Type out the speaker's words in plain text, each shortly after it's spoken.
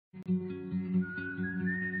In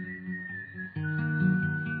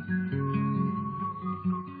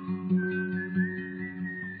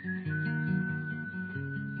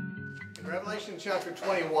Revelation chapter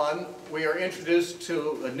 21, we are introduced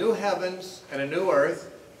to a new heavens and a new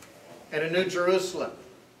earth and a new Jerusalem.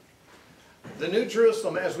 The new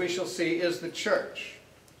Jerusalem, as we shall see, is the church.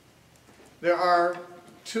 There are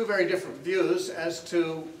two very different views as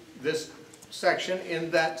to this section,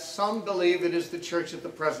 in that some believe it is the church at the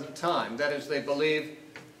present time. That is, they believe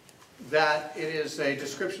that it is a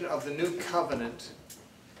description of the new covenant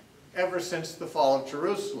ever since the fall of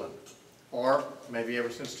Jerusalem, or maybe ever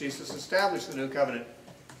since Jesus established the new covenant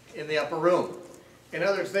in the upper room. In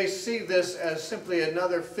other words, they see this as simply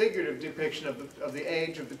another figurative depiction of the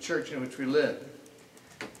age of the church in which we live.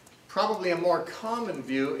 Probably a more common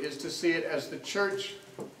view is to see it as the church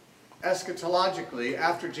eschatologically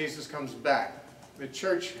after Jesus comes back. The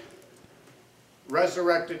church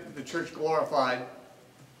resurrected, the church glorified,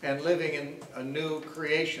 and living in a new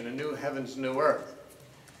creation, a new heavens, new earth.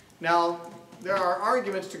 Now, there are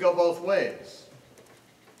arguments to go both ways.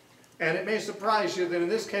 And it may surprise you that in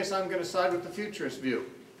this case I'm going to side with the futurist view.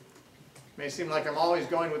 It may seem like I'm always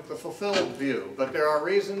going with the fulfilled view, but there are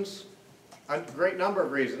reasons, a great number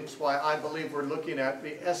of reasons, why I believe we're looking at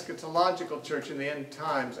the eschatological church in the end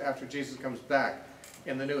times after Jesus comes back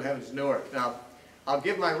in the new heavens, new earth. Now, I'll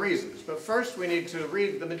give my reasons, but first we need to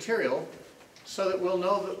read the material so that we'll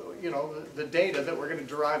know the data that we're going to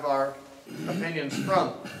derive our opinions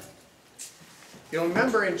from. You'll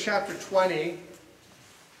remember in chapter 20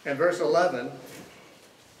 and verse 11,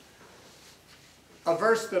 a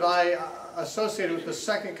verse that I associated with the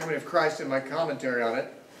second coming of Christ in my commentary on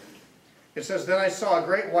it. It says, "Then I saw a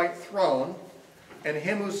great white throne, and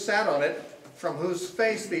him who sat on it, from whose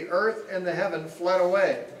face the earth and the heaven fled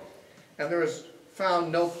away, and there was found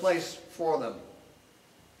no place for them."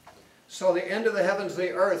 So the end of the heavens and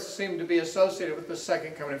the earth seemed to be associated with the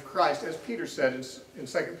second coming of Christ, as Peter said in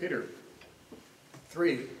 2 Peter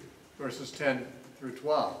 3, verses 10 through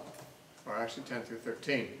 12, or actually 10 through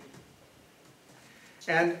 13.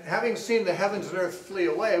 And having seen the heavens and earth flee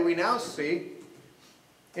away, we now see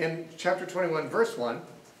in chapter 21, verse 1,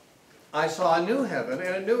 "I saw a new heaven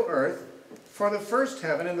and a new earth, for the first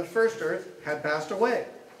heaven and the first earth had passed away.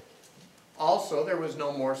 Also there was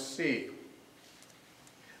no more sea.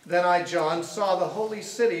 Then I, John, saw the holy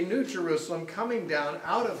city, New Jerusalem, coming down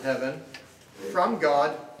out of heaven from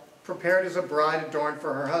God, prepared as a bride adorned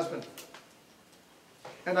for her husband.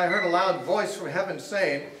 And I heard a loud voice from heaven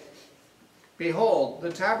saying, 'Behold,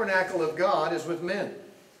 the tabernacle of God is with men,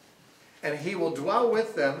 and he will dwell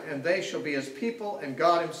with them, and they shall be his people, and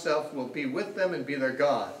God himself will be with them and be their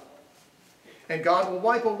God. And God will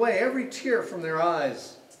wipe away every tear from their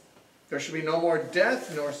eyes. There shall be no more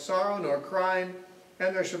death, nor sorrow, nor crying,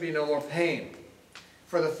 and there shall be no more pain,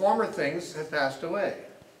 for the former things have passed away.'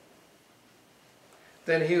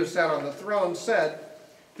 Then he who sat on the throne said,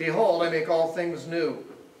 'Behold, I make all things new.'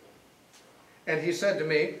 And he said to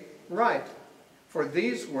me, 'Write, for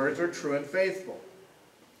these words are true and faithful.'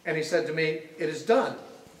 And he said to me, 'It is done.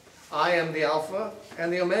 I am the Alpha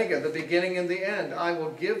and the Omega, the beginning and the end. I will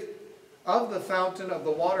give of the fountain of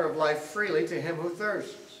the water of life freely to him who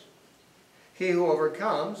thirsts. He who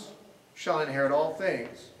overcomes shall inherit all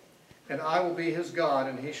things, and I will be his God,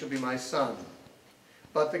 and he shall be my son.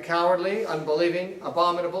 But the cowardly, unbelieving,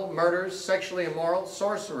 abominable, murderers, sexually immoral,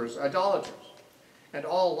 sorcerers, idolaters, and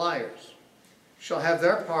all liars shall have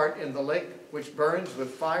their part in the lake which burns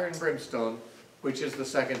with fire and brimstone, which is the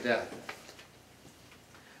second death.'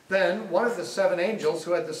 Then one of the seven angels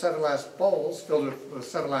who had the seven last bowls filled with the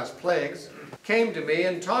seven last plagues came to me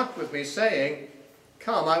and talked with me, saying,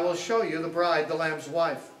 'Come, I will show you the bride, the Lamb's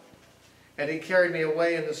wife.' And he carried me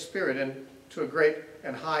away in the Spirit and to a great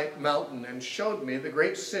and high mountain, and showed me the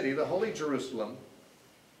great city, the holy Jerusalem,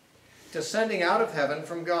 descending out of heaven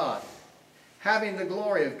from God, having the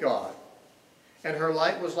glory of God. And her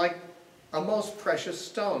light was like a most precious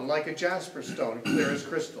stone, like a jasper stone, clear as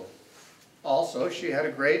crystal. Also she had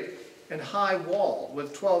a great and high wall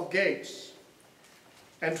with 12 gates,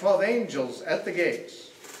 and 12 angels at the gates,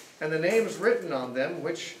 and the names written on them,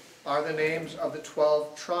 which are the names of the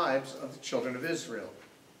 12 tribes of the children of Israel.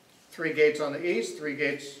 3 gates on the east, 3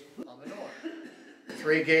 gates on the north,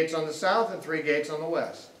 3 gates on the south, and 3 gates on the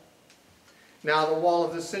west. Now the wall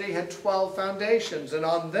of the city had 12 foundations, and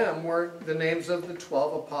on them were the names of the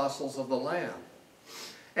 12 apostles of the Lamb.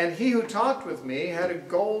 And he who talked with me had a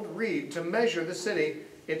gold reed to measure the city,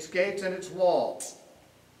 its gates and its walls.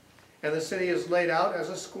 And the city is laid out as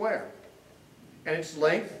a square, and its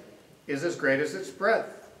length is as great as its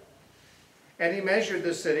breadth. And he measured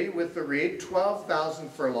the city with the reed, 12,000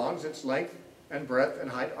 furlongs. Its length and breadth and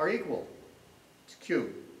height are equal. It's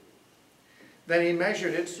cube. Then he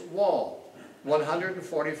measured its wall,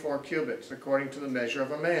 144 cubits, according to the measure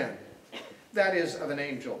of a man. That is, of an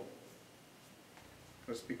angel.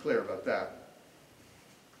 Let's be clear about that.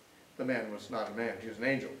 The man was not a man, he was an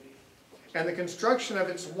angel. And the construction of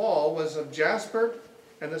its wall was of jasper,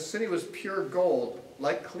 and the city was pure gold,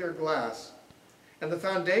 like clear glass. And the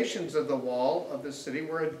foundations of the wall of the city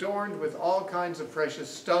were adorned with all kinds of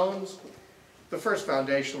precious stones. The first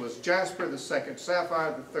foundation was jasper, the second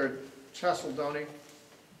sapphire, the third chalcedony.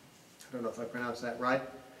 I don't know if I pronounced that right.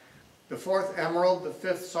 The fourth emerald, the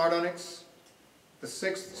fifth sardonyx, the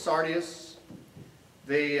sixth sardius,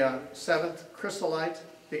 the seventh chrysolite,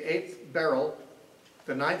 the eighth beryl,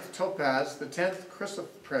 the ninth topaz, the 10th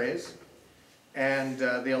chrysoprase, and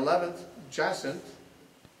the 11th jacinth,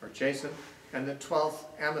 or jacinth, and the 12th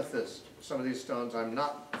amethyst. Some of these stones I'm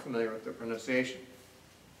not familiar with the pronunciation.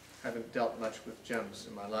 I haven't dealt much with gems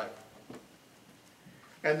in my life.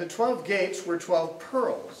 And the 12 gates were 12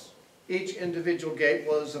 pearls. Each individual gate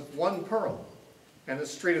was of 1 pearl, and the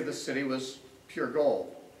street of the city was pure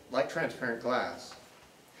gold, like transparent glass.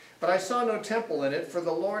 But I saw no temple in it, for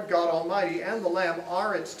the Lord God Almighty and the Lamb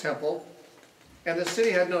are its temple, and the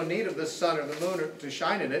city had no need of the sun or the moon to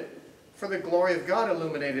shine in it, for the glory of God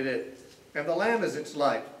illuminated it, and the Lamb is its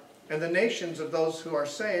light, and the nations of those who are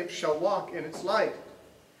saved shall walk in its light,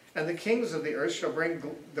 and the kings of the earth shall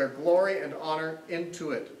bring their glory and honor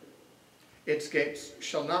into it. Its gates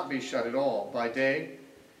shall not be shut at all by day,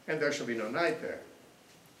 and there shall be no night there.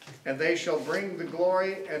 And they shall bring the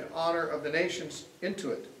glory and honor of the nations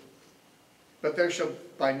into it. But there shall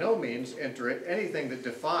by no means enter it anything that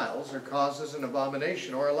defiles or causes an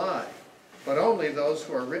abomination or a lie, but only those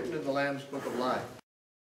who are written in the Lamb's book of life.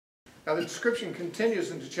 Now the description continues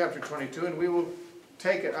into chapter 22, and we will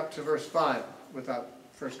take it up to verse 5 without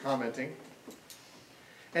first commenting.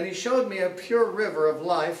 And he showed me a pure river of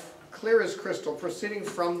life, clear as crystal, proceeding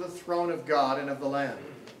from the throne of God and of the Lamb.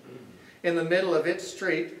 In the middle of its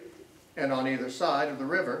street, and on either side of the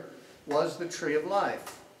river, was the tree of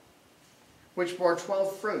life, which bore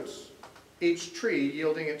 12 fruits, each tree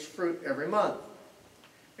yielding its fruit every month.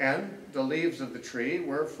 And the leaves of the tree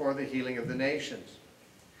were for the healing of the nations.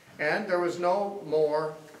 And there was no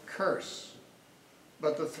more curse,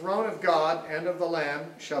 but the throne of God and of the Lamb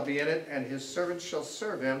shall be in it, and his servants shall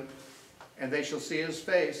serve him, and they shall see his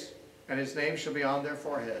face, and his name shall be on their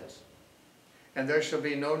foreheads. And there shall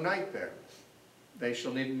be no night there. They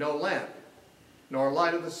shall need no lamp, nor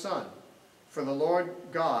light of the sun, for the Lord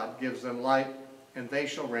God gives them light, and they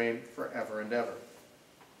shall reign forever and ever.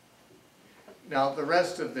 Now, the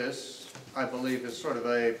rest of this, I believe, is sort of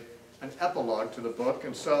an epilogue to the book,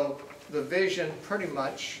 and so the vision pretty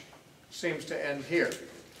much seems to end here.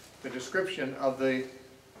 The description of the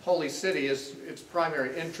holy city is its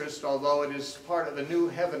primary interest, although it is part of a new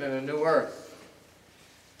heaven and a new earth.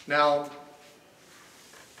 Now,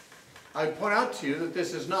 I point out to you that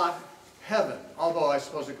this is not heaven, although I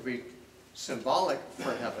suppose it could be symbolic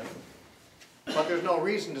for heaven, but there's no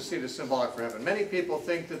reason to see it as symbolic for heaven. Many people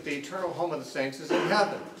think that the eternal home of the saints is in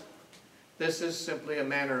heaven. This is simply a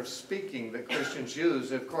manner of speaking that Christians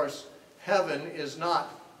use. Of course, heaven is not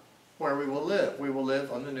where we will live. We will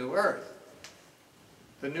live on the new earth.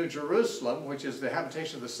 The New Jerusalem, which is the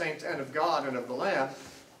habitation of the saints and of God and of the Lamb,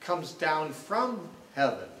 comes down from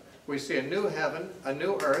heaven. We see a new heaven, a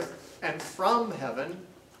new earth, and from heaven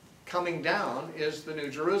coming down is the New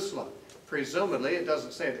Jerusalem. Presumably, it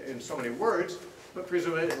doesn't say it in so many words, but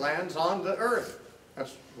presumably it lands on the earth.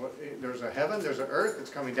 That's what, there's a heaven, there's an earth, it's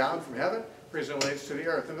coming down from heaven, presumably it's to the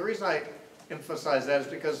earth. And the reason I emphasize that is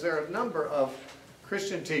because there are a number of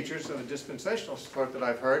Christian teachers of a dispensational sort that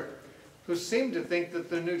I've heard who seem to think that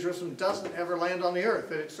the New Jerusalem doesn't ever land on the earth,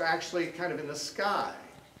 that it's actually kind of in the sky,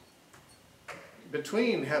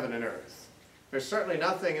 between heaven and earth. There's certainly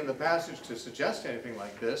nothing in the passage to suggest anything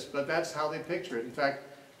like this, but that's how they picture it. In fact,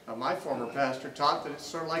 my former pastor taught that it's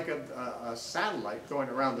sort of like a satellite going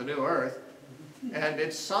around the new earth, and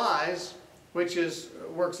its size, which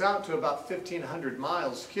works out to about 1,500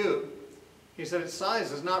 miles cubed, he said its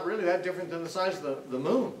size is not really that different than the size of the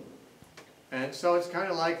moon. And so it's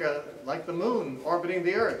kind of like the moon orbiting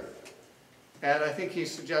the earth. And I think he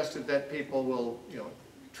suggested that people will,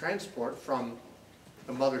 transport from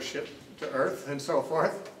the mothership to earth and so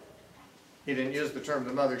forth. He didn't use the term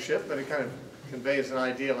the mothership, but it kind of conveys an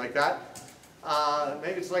idea like that.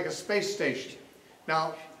 Maybe it's like a space station.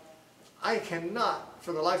 Now, I cannot,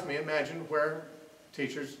 for the life of me, imagine where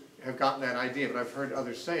teachers have gotten that idea, but I've heard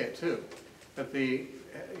others say it too, that the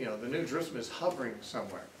New Jerusalem is hovering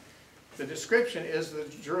somewhere. The description is the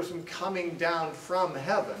Jerusalem coming down from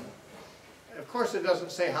heaven. Of course, it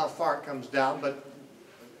doesn't say how far it comes down, but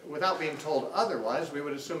without being told otherwise, we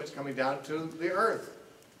would assume it's coming down to the earth,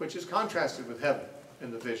 which is contrasted with heaven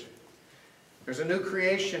in the vision. There's a new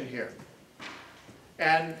creation here.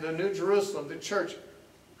 And the New Jerusalem, the church,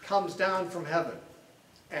 comes down from heaven,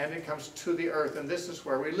 and it comes to the earth, and this is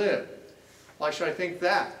where we live. Why should I think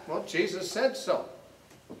that? Well, Jesus said so.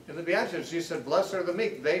 In the Beatitudes, Jesus said, "Blessed are the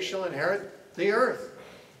meek, they shall inherit the earth."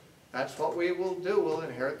 That's what we will do. We'll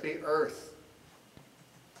inherit the earth.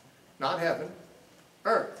 Not heaven,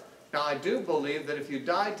 earth. Now, I do believe that if you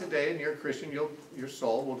died today and you're a Christian, your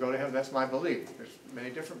soul will go to heaven. That's my belief. There's many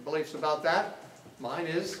different beliefs about that. Mine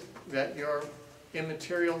is that your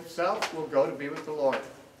immaterial self will go to be with the Lord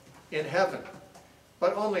in heaven,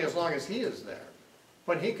 but only as long as He is there.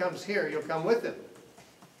 When He comes here, you'll come with Him.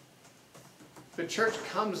 The church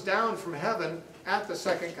comes down from heaven at the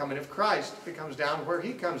second coming of Christ. It comes down where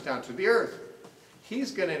He comes down, to the earth.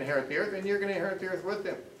 He's going to inherit the earth, and you're going to inherit the earth with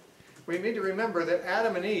Him. We need to remember that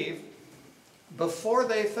Adam and Eve, before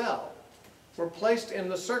they fell, were placed in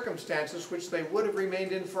the circumstances which they would have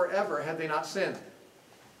remained in forever had they not sinned.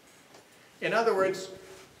 In other words,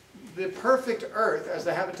 the perfect earth as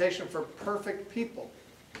the habitation for perfect people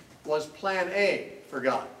was plan A for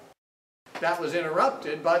God. That was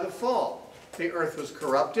interrupted by the fall. The earth was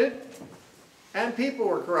corrupted, and people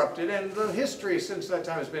were corrupted, and the history since that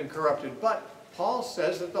time has been corrupted. But Paul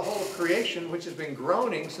says that the whole of creation, which has been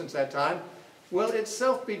groaning since that time, will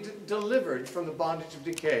itself be delivered from the bondage of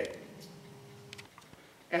decay.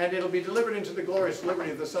 And it'll be delivered into the glorious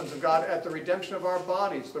liberty of the sons of God at the redemption of our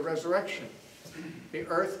bodies, the resurrection. The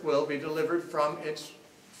earth will be delivered from its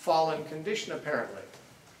fallen condition, apparently.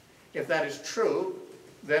 If that is true,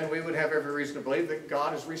 then we would have every reason to believe that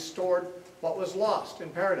God has restored what was lost in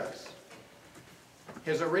paradise.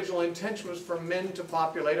 His original intention was for men to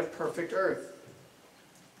populate a perfect earth.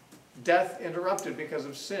 Death interrupted because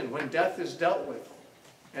of sin. When death is dealt with,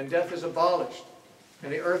 and death is abolished,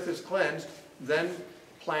 and the earth is cleansed, then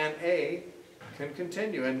plan A can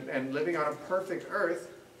continue, and living on a perfect earth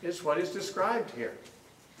is what is described here.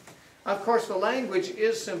 Of course, the language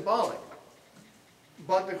is symbolic,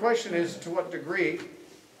 but the question is, to what degree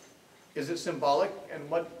is it symbolic, and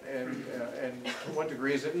to what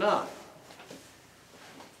degree is it not?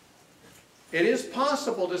 It is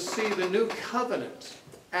possible to see the new covenant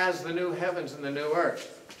as the new heavens and the new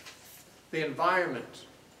earth, the environment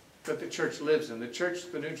that the church lives in. The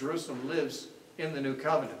church, the New Jerusalem, lives in the new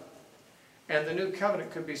covenant. And the new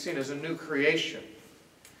covenant could be seen as a new creation.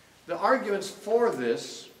 The arguments for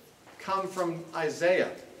this come from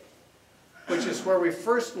Isaiah, which is where we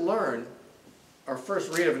first learn, or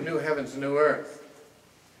first read of a new heavens and new earth.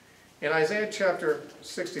 In Isaiah chapter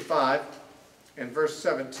 65 and verse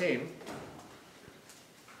 17,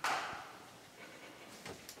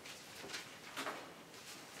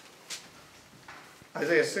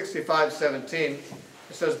 Isaiah 65:17,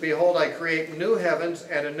 it says, "Behold, I create new heavens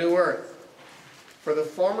and a new earth, for the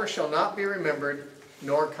former shall not be remembered,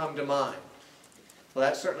 nor come to mind." Well,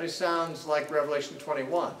 that certainly sounds like Revelation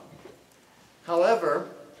 21. However,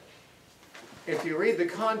 if you read the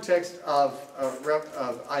context of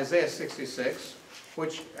Isaiah 66,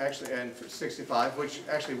 and 65, which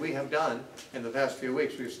actually we have done in the past few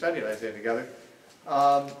weeks, we've studied Isaiah together,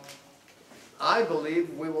 I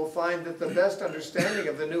believe we will find that the best understanding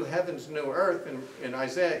of the new heavens, new earth in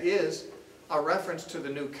Isaiah is a reference to the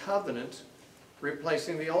new covenant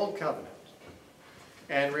replacing the old covenant,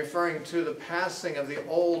 and referring to the passing of the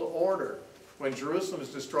old order when Jerusalem is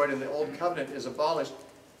destroyed and the old covenant is abolished,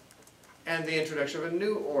 and the introduction of a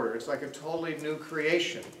new order. It's like a totally new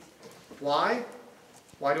creation. Why?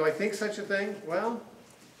 Why do I think such a thing? Well,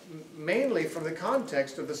 mainly from the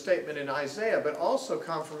context of the statement in Isaiah, but also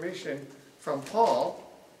confirmation from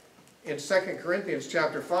Paul in 2 Corinthians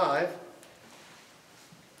chapter 5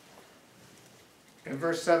 and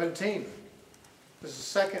verse 17. This is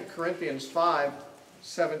 2 Corinthians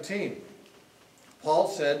 5:17. Paul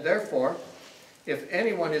said, "Therefore, if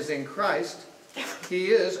anyone is in Christ,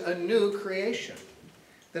 he is a new creation."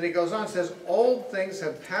 Then he goes on and says, "Old things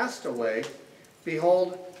have passed away.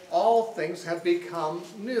 Behold, all things have become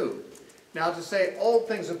new." Now, to say old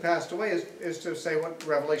things have passed away is to say what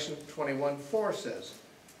Revelation 21:4 says.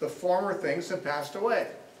 The former things have passed away.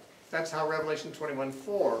 That's how Revelation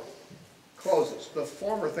 21:4 closes. The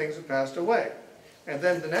former things have passed away. And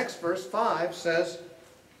then the next verse, 5, says,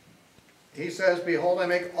 he says, "Behold, I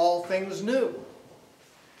make all things new."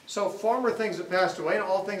 So former things have passed away and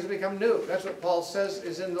all things have become new. That's what Paul says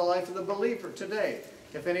is in the life of the believer today.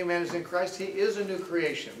 If any man is in Christ, he is a new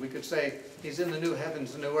creation. We could say he's in the new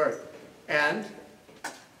heavens and new earth. And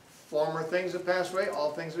former things have passed away,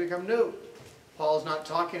 all things have become new. Paul is not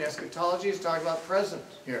talking eschatology, he's talking about present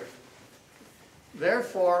here.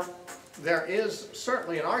 Therefore, there is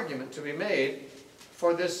certainly an argument to be made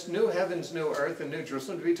for this new heavens, new earth, and new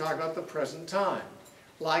Jerusalem to be talking about the present time.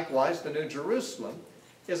 Likewise, the New Jerusalem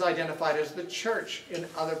is identified as the church in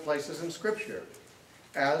other places in Scripture.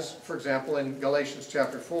 As, for example, in Galatians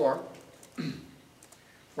chapter 4,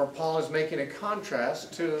 where Paul is making a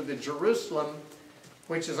contrast to the Jerusalem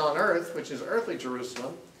which is on earth, which is earthly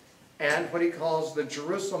Jerusalem, and what he calls the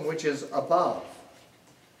Jerusalem which is above.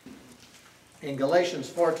 In Galatians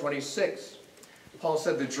 4:26, Paul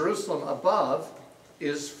said the Jerusalem above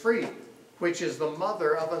is free, which is the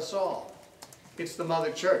mother of us all. It's the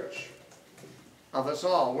mother church of us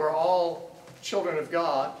all. We're all children of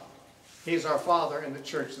God. He's our father and the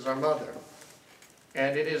church is our mother.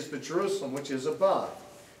 And it is the Jerusalem which is above.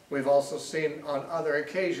 We've also seen on other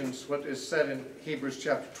occasions what is said in Hebrews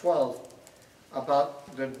chapter 12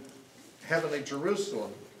 about the heavenly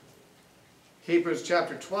Jerusalem. Hebrews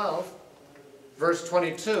chapter 12, verse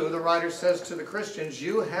 22, the writer says to the Christians,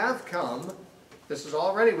 you have come, this is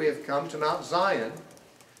already we have come, to Mount Zion,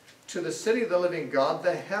 to the city of the living God,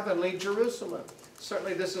 the heavenly Jerusalem.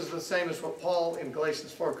 Certainly this is the same as what Paul in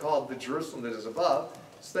Galatians 4 called the Jerusalem that is above.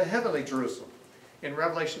 It's the heavenly Jerusalem. In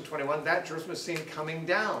Revelation 21, that Jerusalem is seen coming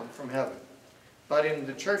down from heaven. But in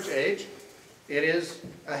the church age, it is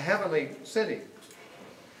a heavenly city.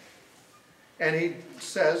 And he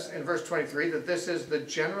says in verse 23 that this is the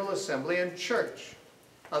general assembly and church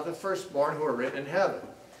of the firstborn who are written in heaven.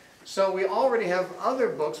 So we already have other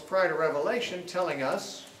books prior to Revelation telling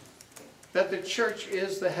us that the church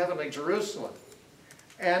is the heavenly Jerusalem.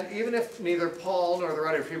 And even if neither Paul nor the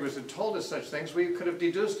writer of Hebrews had told us such things, we could have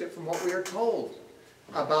deduced it from what we are told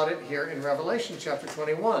about it here in Revelation chapter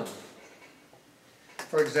 21.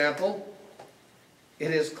 For example,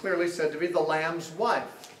 it is clearly said to be the Lamb's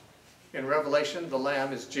wife. In Revelation, the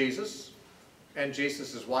Lamb is Jesus, and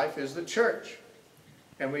Jesus' wife is the church.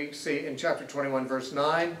 And we see in chapter 21, verse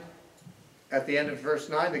 9, at the end of verse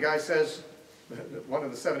 9, the guy says, one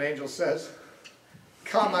of the seven angels says,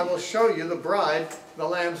 come, I will show you the bride, the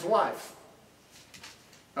Lamb's wife.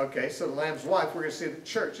 Okay, so the Lamb's wife, we're going to see the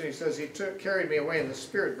church. And he says, he carried me away in the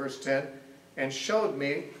Spirit, verse 10, and showed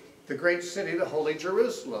me the great city, the holy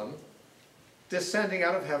Jerusalem, descending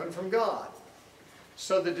out of heaven from God.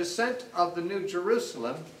 So the descent of the New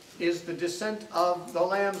Jerusalem is the descent of the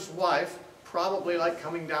Lamb's wife, probably like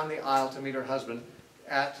coming down the aisle to meet her husband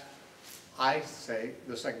at, I say,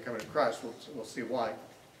 the second coming of Christ. We'll see why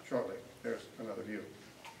shortly. There's another view.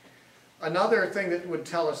 Another thing that would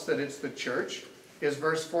tell us that it's the church is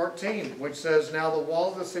verse 14, which says, now the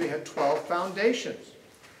wall of the city had 12 foundations,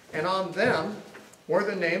 and on them were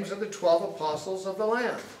the names of the 12 apostles of the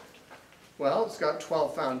Lamb. Well, it's got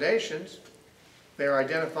 12 foundations. They are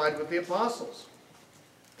identified with the apostles.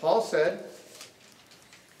 Paul said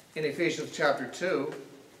in Ephesians chapter 2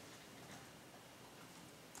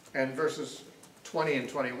 and verses 20 and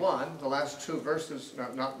 21, the last two verses,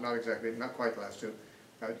 not exactly, not quite the last two,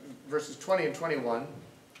 verses 20 and 21,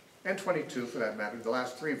 and 22 for that matter, the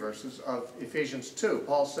last three verses of Ephesians 2,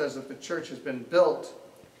 Paul says that the church has been built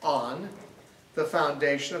on the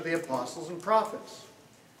foundation of the apostles and prophets.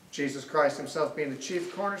 Jesus Christ himself being the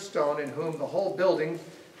chief cornerstone, in whom the whole building,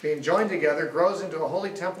 being joined together, grows into a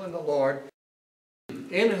holy temple in the Lord,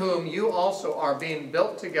 in whom you also are being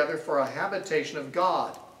built together for a habitation of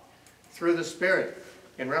God through the Spirit.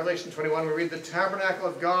 In Revelation 21 we read, the tabernacle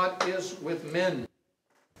of God is with men.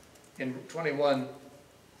 In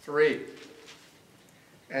 21:3.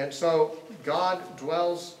 And so God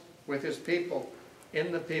dwells with his people,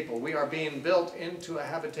 in the people. We are being built into a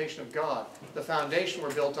habitation of God. The foundation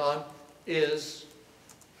we're built on is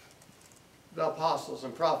the apostles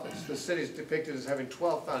and prophets. The city is depicted as having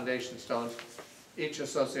 12 foundation stones, each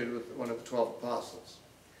associated with one of the 12 apostles.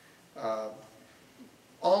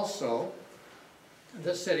 Also,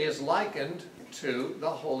 the city is likened to the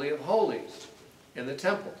Holy of Holies in the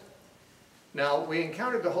temple. Now, we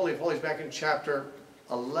encountered the Holy of Holies back in chapter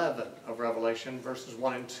 11 of Revelation, verses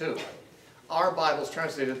 1 and 2. Our Bible's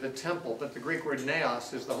translated the temple, but the Greek word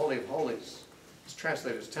naos is the Holy of Holies. It's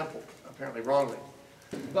translated as temple, apparently wrongly.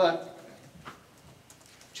 But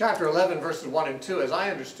chapter 11, verses 1 and 2, as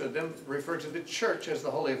I understood them, refer to the church as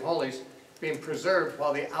the Holy of Holies, being preserved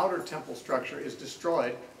while the outer temple structure is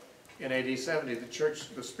destroyed in AD 70. The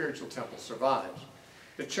church, the spiritual temple, survives.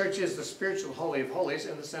 The church is the spiritual Holy of Holies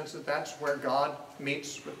in the sense that that's where God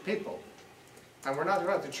meets with people. And we're not talking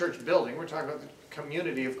about the church building, we're talking about the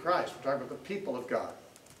community of Christ. We're talking about the people of God.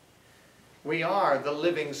 We are the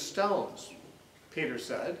living stones, Peter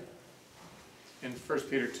said, in 1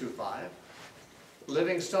 Peter 2:5.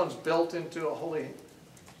 Living stones built into a holy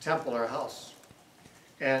temple or house.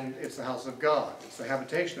 And it's the house of God. It's the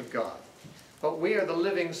habitation of God. But we are the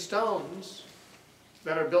living stones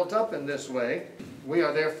that are built up in this way. We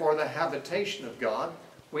are therefore the habitation of God.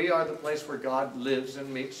 We are the place where God lives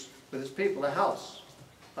and meets with his people, the house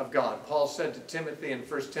of God. Paul said to Timothy in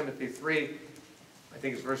 1 Timothy 3, I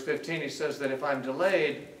think it's verse 15, he says that if I'm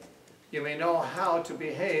delayed, you may know how to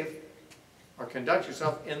behave or conduct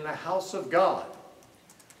yourself in the house of God,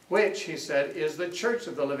 which, he said, is the church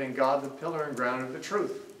of the living God, the pillar and ground of the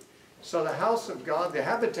truth. So the house of God, the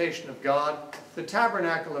habitation of God, the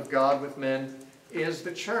tabernacle of God with men is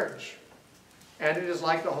the church. And it is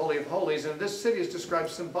like the Holy of Holies, and this city is described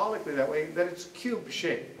symbolically that way, that it's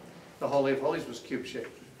cube-shaped. The Holy of Holies was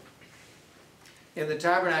cube-shaped. In the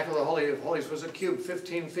tabernacle, the Holy of Holies was a cube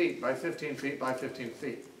 15 feet by 15 feet by 15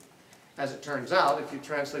 feet. As it turns out, if you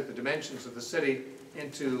translate the dimensions of the city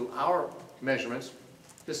into our measurements,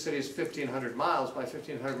 this city is 1,500 miles by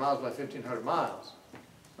 1,500 miles by 1,500 miles.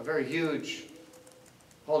 A very huge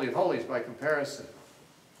Holy of Holies by comparison.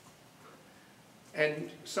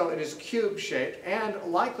 And so it is cube-shaped, and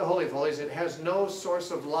like the Holy of Holies, it has no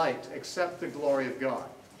source of light except the glory of God.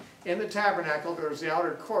 In the tabernacle, there was the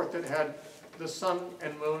outer court that had the sun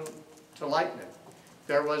and moon to lighten it.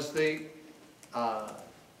 There was the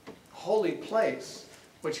holy place,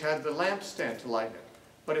 which had the lampstand to lighten it.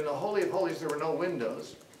 But in the Holy of Holies, there were no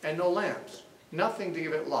windows and no lamps, nothing to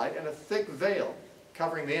give it light, and a thick veil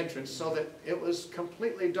covering the entrance so that it was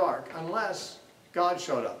completely dark unless God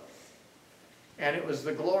showed up. And it was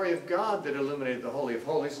the glory of God that illuminated the Holy of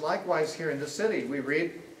Holies. Likewise, here in the city, we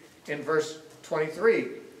read in verse 23,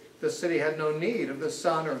 the city had no need of the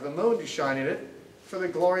sun or the moon to shine in it, for the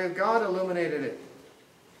glory of God illuminated it,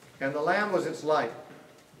 and the Lamb was its light.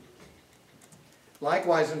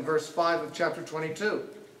 Likewise, in verse 5 of chapter 22,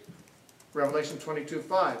 Revelation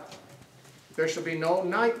 22:5, there shall be no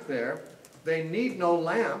night there. They need no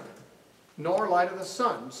lamp, nor light of the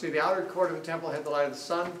sun. See, the outer court of the temple had the light of the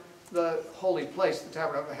sun. The holy place, the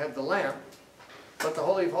tabernacle, had the lamp. But the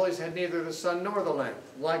Holy of Holies had neither the sun nor the lamp.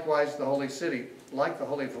 Likewise, the holy city, like the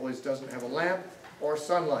Holy of Holies, doesn't have a lamp or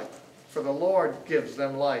sunlight, for the Lord gives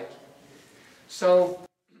them light. So,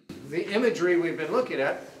 the imagery we've been looking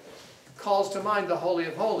at calls to mind the Holy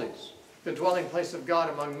of Holies, the dwelling place of God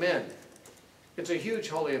among men. It's a huge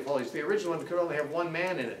Holy of Holies. The original one could only have one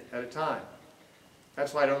man in it at a time.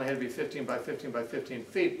 That's why it only had to be 15 by 15 by 15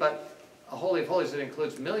 feet. But a Holy of Holies that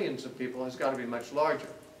includes millions of people has got to be much larger.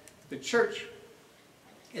 The church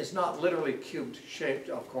is not literally cubed-shaped,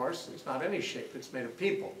 of course. It's not any shape. It's made of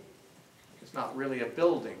people. It's not really a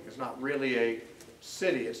building. It's not really a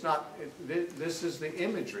city. It's not. This is the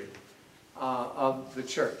imagery of the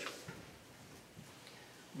church.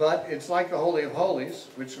 But it's like the Holy of Holies,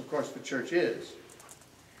 which of course the church is.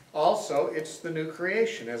 Also, it's the new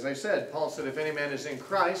creation. As I said, Paul said, if any man is in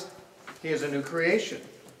Christ, he is a new creation.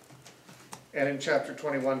 And in chapter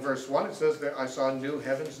 21, verse 1, it says that I saw new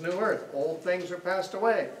heavens, new earth. Old things are passed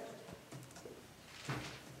away.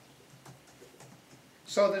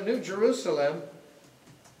 So the New Jerusalem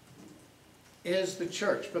is the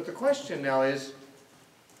church. But the question now is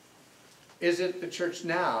it the church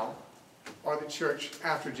now or the church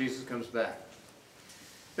after Jesus comes back?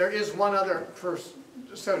 There is one other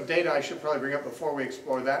set of data I should probably bring up before we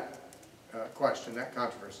explore that question, that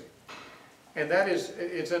controversy. And that is,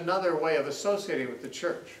 it's another way of associating with the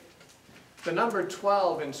church. The number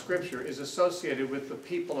 12 in Scripture is associated with the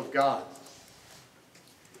people of God.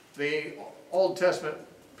 The Old Testament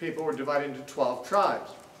people were divided into 12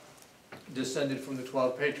 tribes, descended from the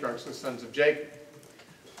 12 patriarchs, the sons of Jacob.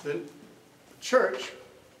 The church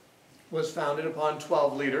was founded upon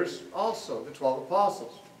 12 leaders, also the 12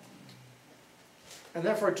 apostles. And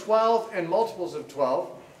therefore 12 and multiples of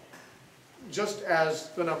 12, just as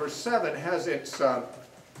the number 7 has its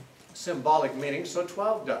symbolic meaning, so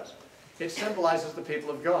 12 does. It symbolizes the people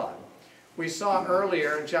of God. We saw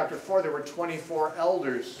earlier in chapter 4 there were 24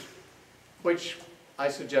 elders, which I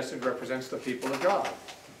suggested represents the people of God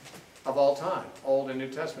of all time, Old and New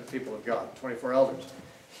Testament people of God, 24 elders.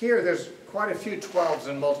 Here there's quite a few 12s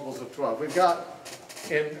and multiples of 12. We've got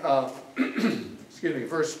in, excuse me,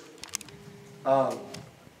 verse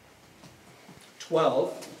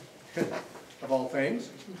 12, of all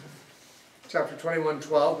things, chapter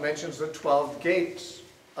 21:12 mentions the 12 gates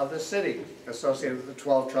of the city associated with the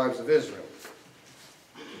 12 tribes of Israel.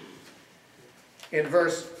 In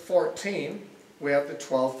verse 14, we have the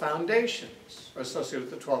 12 foundations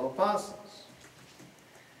associated with the 12 apostles.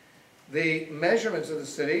 The measurements of the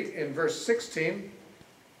city in verse 16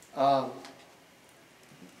 are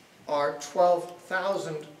are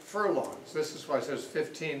 12,000 furlongs. This is why it says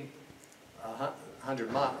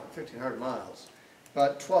 1,500 miles.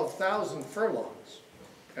 But 12,000 furlongs.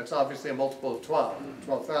 That's obviously a multiple of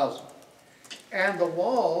 12,000. And the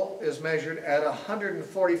wall is measured at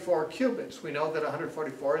 144 cubits. We know that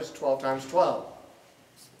 144 is 12 times 12.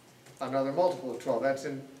 Another multiple of 12. That's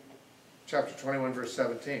in chapter 21, verse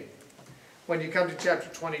 17. When you come to chapter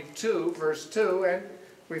 22, verse 2, and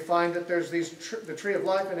we find that there's the tree of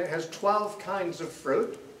life, and it has 12 kinds of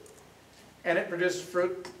fruit, and it produces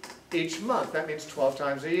fruit each month. That means 12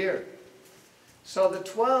 times a year. So the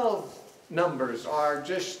 12 numbers are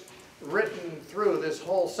just written through this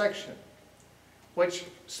whole section, which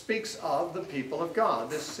speaks of the people of God.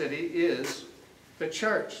 This city is the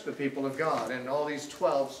church, the people of God, and all these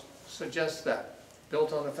 12 suggest that.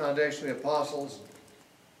 Built on the foundation of the apostles,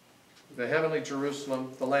 the heavenly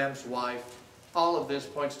Jerusalem, the Lamb's wife, all of this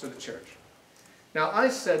points to the church. Now, I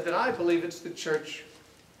said that I believe it's the church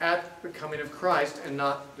at the coming of Christ and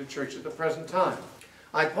not the church at the present time.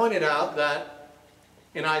 I pointed out that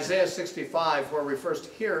in Isaiah 65, where we first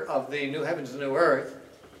hear of the new heavens and new earth,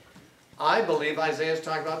 I believe Isaiah is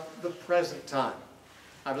talking about the present time.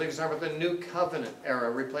 I believe he's talking about the new covenant era,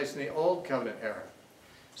 replacing the old covenant era.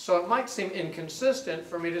 So it might seem inconsistent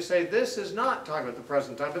for me to say this is not talking about the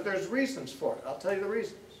present time, but there's reasons for it. I'll tell you the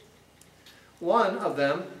reasons. One of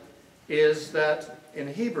them is that in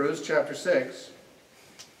Hebrews chapter 6,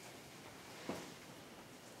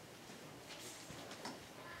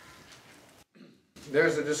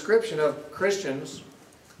 there's a description of Christians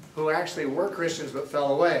who actually were Christians but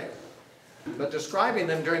fell away, but describing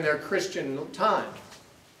them during their Christian time.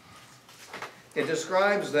 It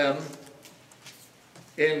describes them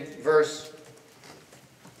in verse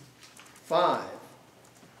 5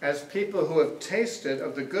 as people who have tasted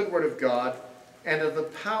of the good word of God and of the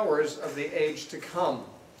powers of the age to come.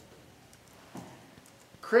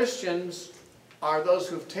 Christians are those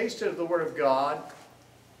who have tasted of the word of God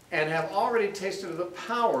and have already tasted of the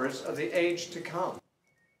powers of the age to come.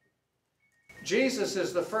 Jesus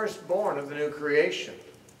is the firstborn of the new creation.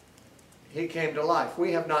 He came to life.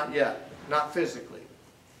 We have not yet, not physically.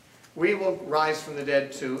 We will rise from the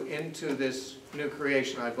dead too into this new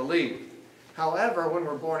creation, I believe. However, when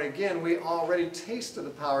we're born again, we already tasted the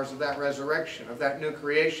powers of that resurrection, of that new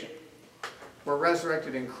creation. We're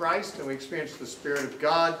resurrected in Christ, and we experience the Spirit of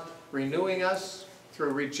God renewing us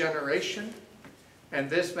through regeneration, and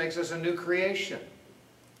this makes us a new creation.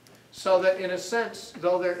 So that in a sense,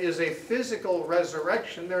 though there is a physical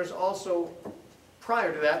resurrection, there's also,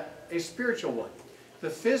 prior to that, a spiritual one. The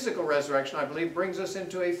physical resurrection, I believe, brings us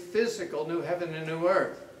into a physical new heaven and new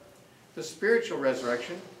earth. The spiritual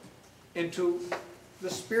resurrection into the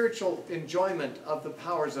spiritual enjoyment of the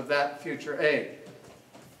powers of that future age.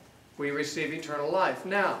 We receive eternal life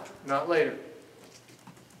now, not later.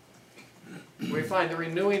 We find the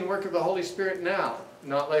renewing work of the Holy Spirit now,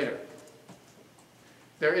 not later.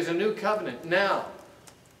 There is a new covenant now,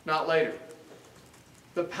 not later.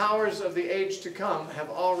 The powers of the age to come have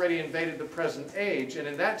already invaded the present age, and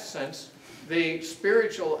in that sense, the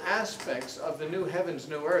spiritual aspects of the new heavens,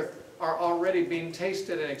 new earth are already being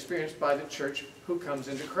tasted and experienced by the church who comes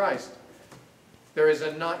into Christ. There is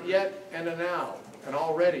a not yet and a now, an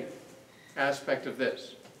already aspect of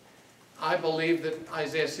this. I believe that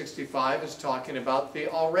Isaiah 65 is talking about the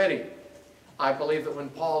already. I believe that when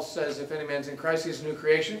Paul says, if any man's in Christ, he's a new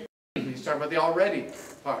creation, he's talking about the already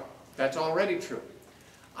part. That's already true.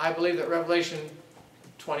 I believe that Revelation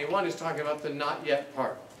 21 is talking about the not yet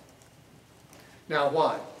part. Now,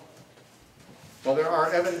 why? Well, there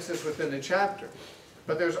are evidences within the chapter.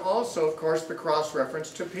 But there's also, of course, the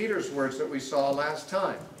cross-reference to Peter's words that we saw last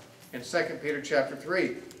time in 2 Peter chapter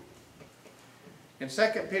 3. In 2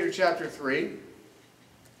 Peter chapter 3,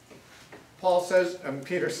 Paul says,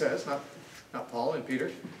 Peter says, not Paul and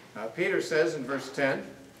Peter, Peter says in verse 10,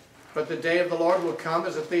 but the day of the Lord will come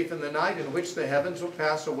as a thief in the night, in which the heavens will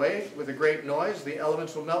pass away with a great noise, the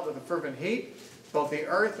elements will melt with a fervent heat, both the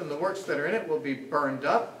earth and the works that are in it will be burned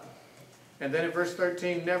up. And then in verse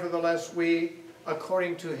 13, nevertheless we,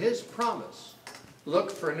 according to his promise, look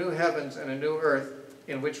for new heavens and a new earth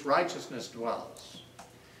in which righteousness dwells.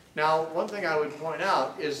 Now, one thing I would point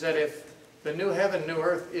out is that if the new heaven, new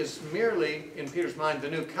earth is merely, in Peter's mind, the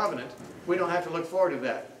new covenant, we don't have to look forward to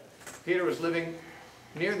that. Peter was living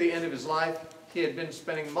near the end of his life. He had been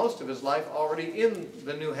spending most of his life already in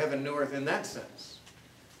the new heaven, new earth in that sense.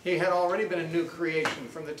 He had already been a new creation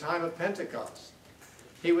from the time of Pentecost.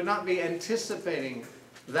 He would not be anticipating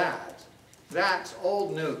that. That's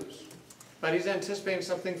old news. But he's anticipating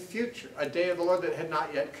something future, a day of the Lord that had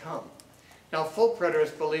not yet come. Now, full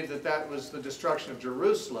preterists believe that that was the destruction of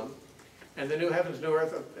Jerusalem, and the new heavens, new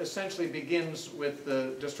earth essentially begins with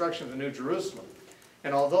the destruction of the New Jerusalem.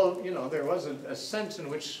 And although, you know, there was a sense in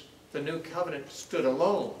which the new covenant stood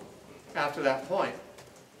alone after that point,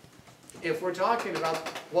 if we're talking about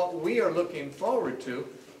what we are looking forward to,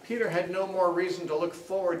 Peter had no more reason to look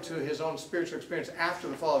forward to his own spiritual experience after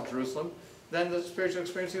the fall of Jerusalem than the spiritual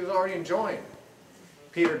experience he was already enjoying.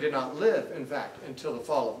 Peter did not live, in fact, until the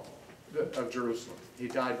fall of Jerusalem. He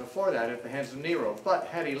died before that at the hands of Nero. But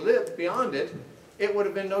had he lived beyond it, it would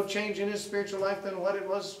have been no change in his spiritual life than what it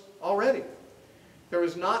was already. There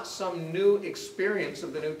was not some new experience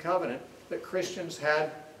of the new covenant that Christians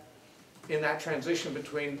had in that transition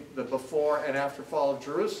between the before and after fall of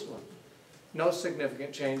Jerusalem. No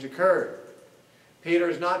significant change occurred. Peter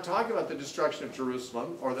is not talking about the destruction of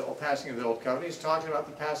Jerusalem or the passing of the old covenant. He's talking about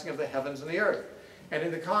the passing of the heavens and the earth. And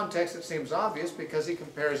in the context it seems obvious because he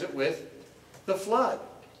compares it with the flood,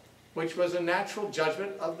 which was a natural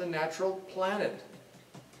judgment of the natural planet.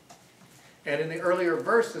 And in the earlier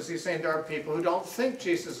verses he's saying there are people who don't think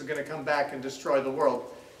Jesus is going to come back and destroy the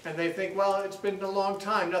world. And they think, well, it's been a long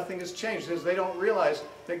time, nothing has changed. Because they don't realize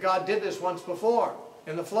that God did this once before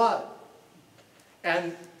in the flood.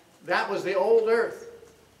 And that was the old earth.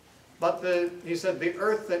 But he said the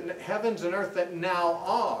earth that heavens and earth that now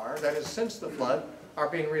are, that is since the flood, are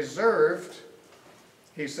being reserved,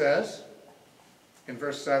 he says, in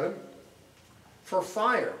verse 7, for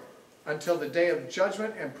fire until the day of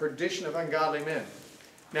judgment and perdition of ungodly men.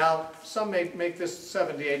 Now, some may make this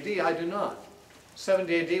 70 AD. I do not.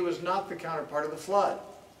 70 AD was not the counterpart of the flood.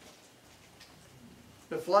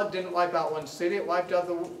 The flood didn't wipe out one city. It wiped out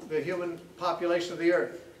the human population of the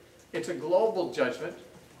earth. It's a global judgment.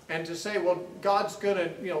 And to say, well, God's going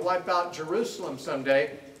to wipe out Jerusalem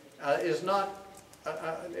someday is not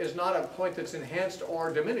a point that's enhanced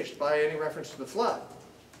or diminished by any reference to the flood.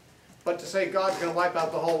 But to say God's going to wipe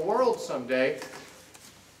out the whole world someday,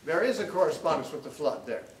 there is a correspondence with the flood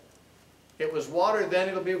there. It was water then,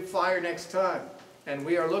 it'll be fire next time. And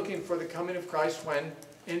we are looking for the coming of Christ when,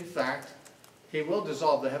 in fact, he will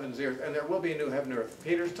dissolve the heavens and the earth, and there will be a new heaven and earth.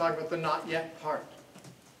 Peter's talking about the not yet part.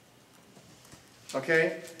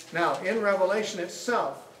 Okay? Now, in Revelation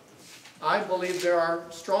itself, I believe there are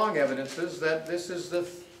strong evidences that this is the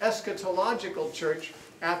eschatological church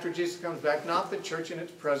after Jesus comes back, not the church in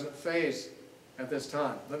its present phase at this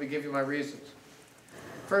time. Let me give you my reasons.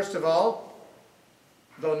 First of all,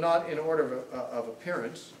 though not in order of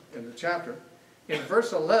appearance in the chapter, in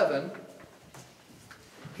verse 11,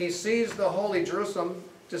 he sees the holy Jerusalem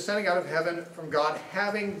descending out of heaven from God,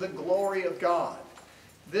 having the glory of God.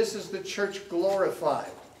 This is the church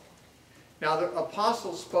glorified. Now, the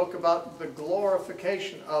apostles spoke about the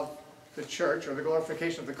glorification of the church, or the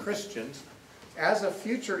glorification of the Christians, as a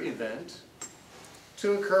future event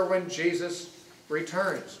to occur when Jesus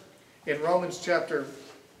returns. In Romans chapter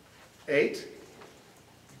 8,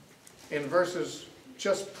 in verses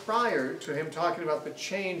just prior to him talking about the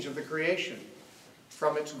change of the creation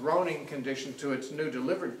from its groaning condition to its new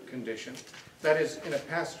delivered condition, that is, in a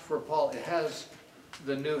passage where Paul has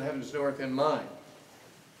the new heavens, new earth in mind.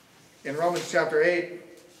 In Romans chapter 8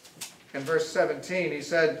 and verse 17, he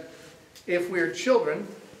said, if we are children,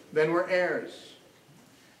 then we're heirs.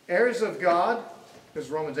 Heirs of God, this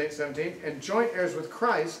is Romans 8:17, and joint heirs with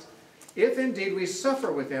Christ, if indeed we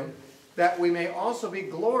suffer with him, that we may also be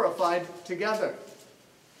glorified together.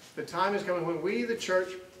 The time is coming when we, the church,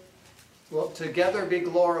 will together be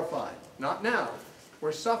glorified. Not now.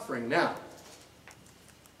 We're suffering now.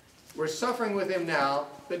 We're suffering with him now.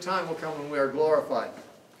 The time will come when we are glorified.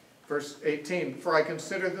 Verse 18, for I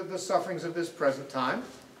consider that the sufferings of this present time,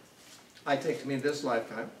 I take to mean this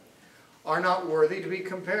lifetime, are not worthy to be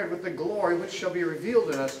compared with the glory which shall be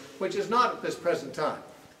revealed in us, which is not at this present time.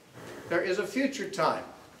 There is a future time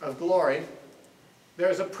of glory. There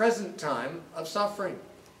is a present time of suffering.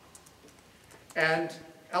 And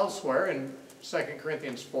elsewhere in 2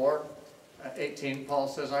 Corinthians 4:18, Paul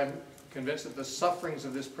says, I'm convinced that the sufferings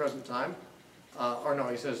of this present time,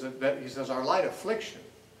 he says our light affliction,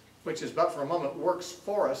 which is but for a moment, works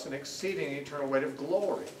for us an exceeding eternal weight of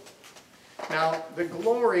glory. Now, the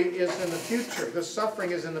glory is in the future. The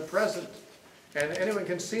suffering is in the present. And anyone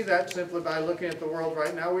can see that simply by looking at the world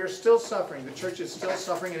right now. We are still suffering. The church is still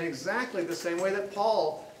suffering in exactly the same way that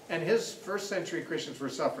Paul and his first century Christians were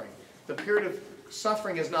suffering. The period of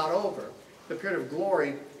suffering is not over. The period of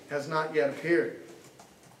glory has not yet appeared.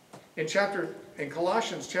 In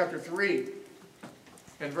Colossians chapter 3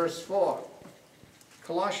 and verse 4,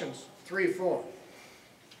 Colossians 3:4.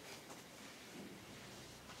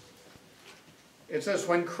 It says,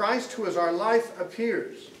 when Christ, who is our life,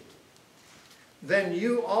 appears, then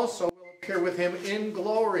you also will appear with him in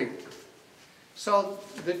glory. So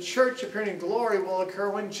the church appearing in glory will occur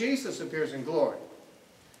when Jesus appears in glory.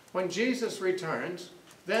 When Jesus returns,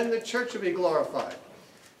 then the church will be glorified.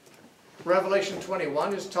 Revelation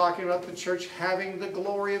 21 is talking about the church having the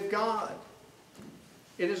glory of God.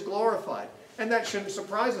 It is glorified. And that shouldn't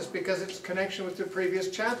surprise us because it's connection with the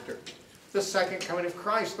previous chapter. The second coming of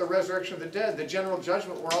Christ, the resurrection of the dead, the general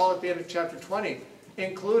judgment, we're all at the end of chapter 20,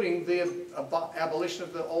 including the abolition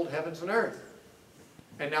of the old heavens and earth.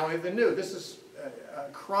 And now we have the new. This is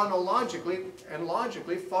chronologically and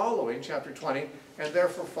logically following chapter 20, and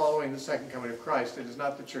therefore following the second coming of Christ. It is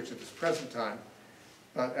not the church at this present time,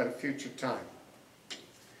 but at a future time.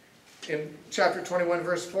 In chapter 21,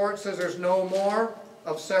 verse 4, it says, there's no more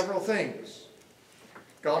of several things.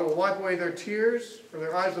 God will wipe away their tears, from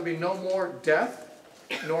their eyes will be no more death,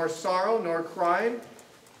 nor sorrow, nor crying,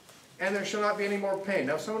 and there shall not be any more pain.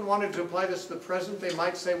 Now, if someone wanted to apply this to the present, they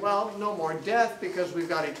might say, well, no more death because we've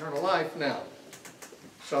got eternal life now.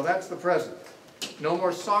 So that's the present. No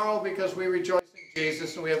more sorrow because we rejoice in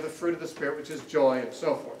Jesus and we have the fruit of the Spirit, which is joy and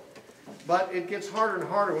so forth. But it gets harder and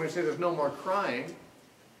harder when we say there's no more crying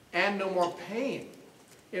and no more pain.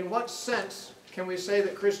 In what sense can we say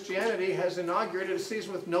that Christianity has inaugurated a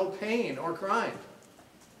season with no pain or crying?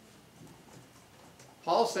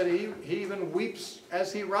 Paul said he even weeps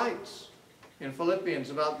as he writes in Philippians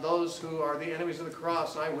about those who are the enemies of the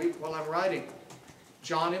cross. I weep while I'm writing.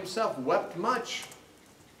 John himself wept much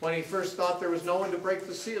when he first thought there was no one to break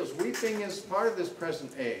the seals. Weeping is part of this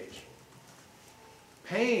present age.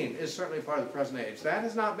 Pain is certainly part of the present age. That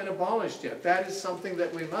has not been abolished yet. That is something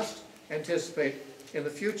that we must anticipate in the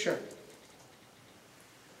future.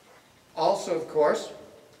 Also, of course,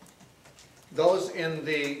 those in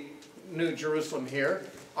the New Jerusalem here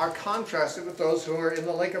are contrasted with those who are in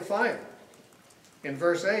the lake of fire. In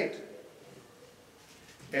verse 8,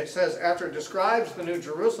 it says, after it describes the New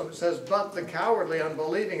Jerusalem, it says, but the cowardly,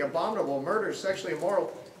 unbelieving, abominable, murderers, sexually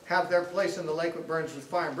immoral, have their place in the lake that burns with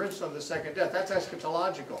fire and brimstone, the second death. That's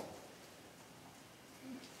eschatological.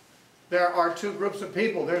 There are two groups of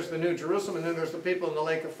people. There's the New Jerusalem, and then there's the people in the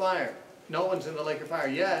lake of fire. No one's in the lake of fire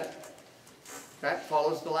yet. That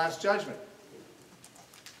follows the last judgment.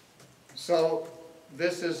 So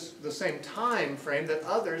this is the same time frame that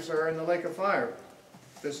others are in the lake of fire.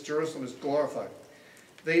 This Jerusalem is glorified.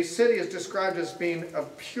 The city is described as being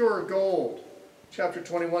of pure gold. Chapter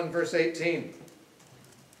 21, verse 18.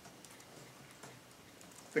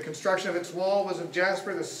 The construction of its wall was of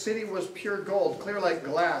jasper. The city was pure gold, clear like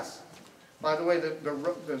glass. By the way,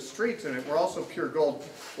 the streets in it were also pure gold,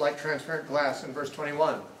 like transparent glass in verse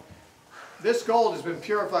 21. This gold has been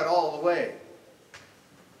purified all the way.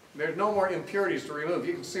 There's no more impurities to remove.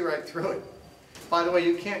 You can see right through it. By the way,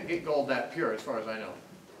 you can't get gold that pure as far as I know.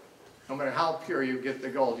 No matter how pure you get the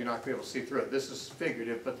gold, you're not going to be able to see through it. This is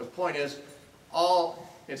figurative, but the point is,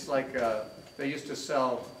 it's like they used to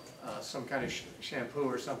sell some kind of shampoo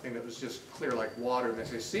or something that was just clear like water. And they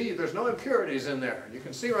say, see, there's no impurities in there. You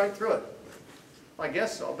can see right through it. Well, I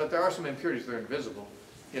guess so, but there are some impurities that are invisible.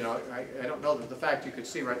 You know, I don't know that the fact you could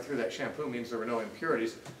see right through that shampoo means there were no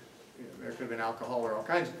impurities. There could have been alcohol or all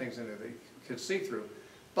kinds of things in there that you could see through.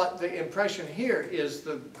 But the impression here is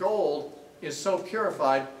the gold is so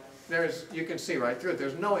purified, you can see right through it.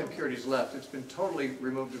 There's no impurities left. It's been totally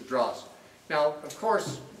removed of dross. Now, of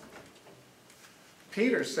course,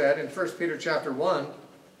 Peter said in 1 Peter chapter 1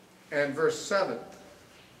 and verse 7,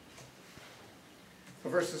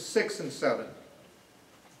 verses 6 and 7.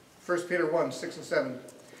 1 Peter 1, 6 and 7.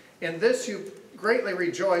 In this you greatly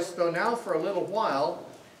rejoice, though now for a little while,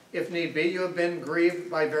 if need be, you have been grieved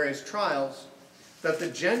by various trials, that the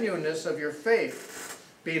genuineness of your faith,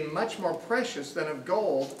 being much more precious than of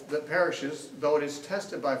gold that perishes, though it is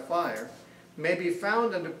tested by fire, may be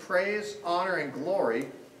found unto praise, honor, and glory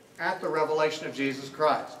at the revelation of Jesus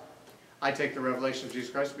Christ. I take the revelation of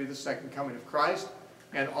Jesus Christ to be the second coming of Christ,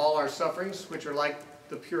 and all our sufferings, which are like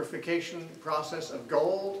the purification process of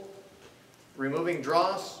gold, removing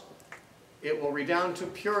dross, it will redound to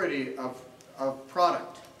purity of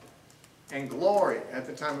product and glory at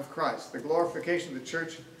the time of Christ. The glorification of the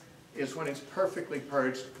church is when it's perfectly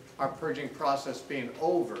purged, our purging process being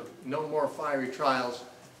over. No more fiery trials,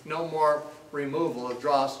 no more removal of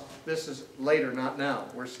dross. This is later, not now.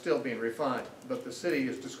 We're still being refined, but the city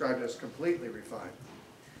is described as completely refined.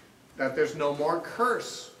 That there's no more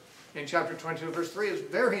curse in chapter 22, verse 3 is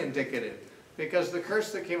very indicative, because the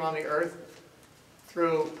curse that came on the earth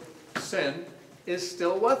through sin is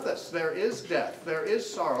still with us. There is death, there is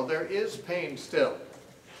sorrow, there is pain still.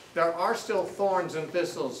 There are still thorns and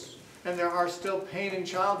thistles, and there are still pain in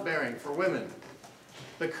childbearing for women.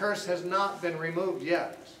 The curse has not been removed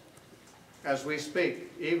yet as we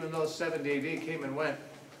speak. Even though 70 AD came and went,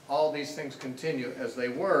 all these things continue as they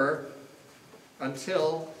were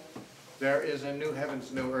until there is a new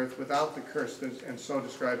heavens, new earth without the curse, and so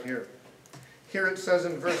described here. Here it says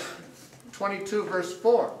in verse 22, verse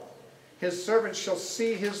 4, his servants shall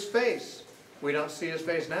see his face. We don't see his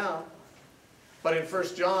face now. But in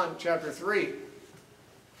 1 John chapter 3,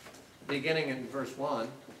 beginning in verse 1,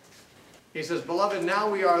 he says, beloved, now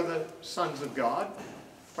we are the sons of God.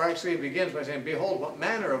 Or actually it begins by saying, behold, what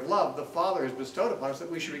manner of love the Father has bestowed upon us, that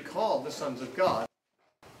we should be called the sons of God.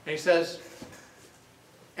 And he says,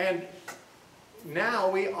 and now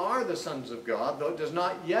we are the sons of God, though it does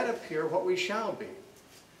not yet appear what we shall be.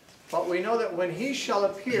 But we know that when he shall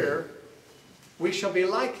appear, we shall be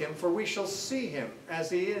like him, for we shall see him as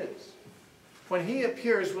he is. When he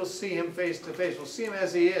appears, we'll see him face to face. We'll see him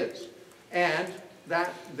as he is. And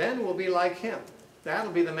that then will be like him.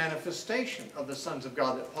 That'll be the manifestation of the sons of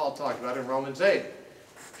God that Paul talked about in Romans 8.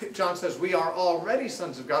 John says we are already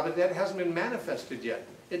sons of God, but that hasn't been manifested yet.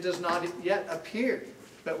 It does not yet appear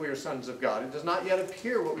that we are sons of God. It does not yet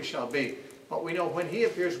appear what we shall be. But we know when he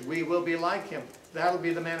appears, we will be like him. That'll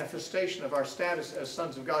be the manifestation of our status as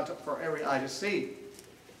sons of God for every eye to see.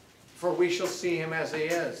 For we shall see him as he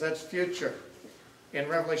is. That's future. In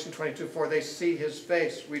Revelation 22, for they see his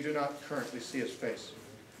face. We do not currently see his face.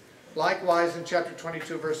 Likewise, in chapter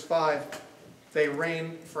 22, verse 5, they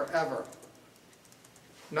reign forever.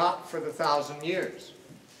 Not for the 1,000 years.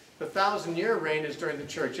 The 1,000-year reign is during the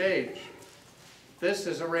church age. This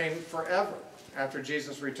is a reign forever after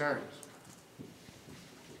Jesus returns.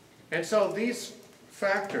 And so these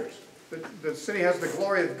factors, the city has the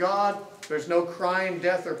glory of God, there's no crime,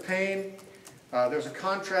 death, or pain. There's a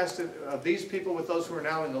contrast of these people with those who are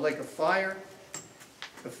now in the lake of fire.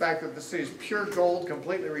 The fact that the city is pure gold,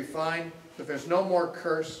 completely refined, that there's no more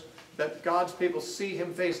curse, that God's people see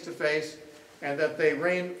him face to face, and that they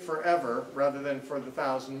reign forever rather than for the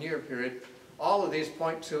 1,000-year period. All of these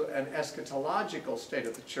point to an eschatological state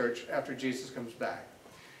of the church after Jesus comes back.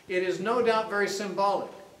 It is no doubt very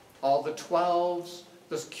symbolic. All the 12s,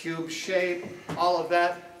 this cube shape, all of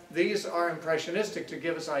that, these are impressionistic to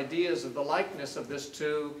give us ideas of the likeness of this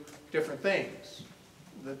to different things.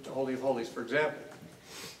 The Holy of Holies, for example.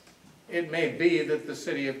 It may be that the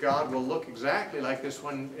city of God will look exactly like this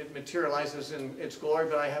when it materializes in its glory,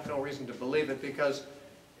 but I have no reason to believe it because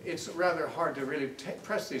it's rather hard to really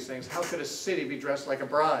press these things. How could a city be dressed like a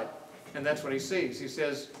bride? And that's what he sees. He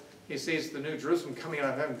says he sees the New Jerusalem coming out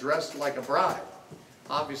of heaven dressed like a bride.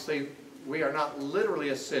 Obviously, we are not literally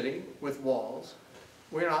a city with walls.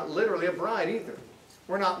 We're not literally a bride either.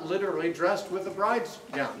 We're not literally dressed with a bride's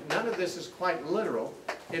gown. None of this is quite literal.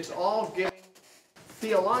 It's all giving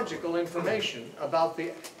theological information about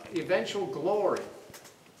the eventual glory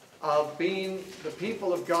of being the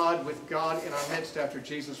people of God with God in our midst after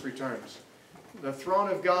Jesus returns. The throne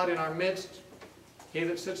of God in our midst, he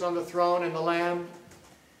that sits on the throne and the Lamb,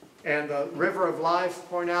 and the river of life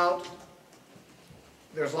pouring out.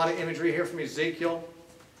 There's a lot of imagery here from Ezekiel.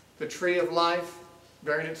 The tree of life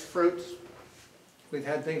bearing its fruits. We've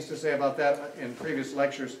had things to say about that in previous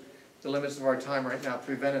lectures. The limits of our time right now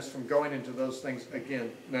prevent us from going into those things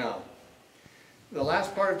again now. The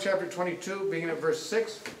last part of chapter 22, beginning at verse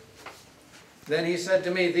 6. Then he said to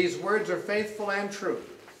me, these words are faithful and true.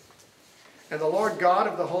 And the Lord God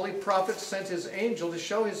of the holy prophets sent his angel to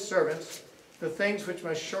show his servants the things which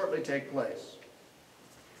must shortly take place.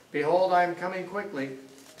 Behold, I am coming quickly.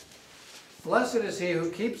 Blessed is he who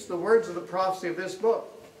keeps the words of the prophecy of this book.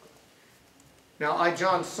 Now I,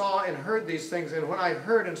 John, saw and heard these things, and when I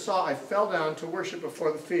heard and saw, I fell down to worship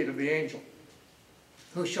before the feet of the angel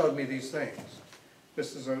who showed me these things.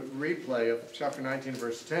 This is a replay of chapter 19,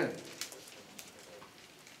 verse 10.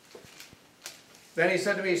 Then he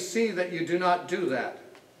said to me, see that you do not do that,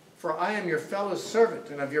 for I am your fellow servant,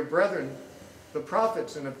 and of your brethren, the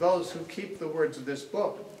prophets, and of those who keep the words of this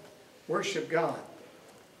book. Worship God.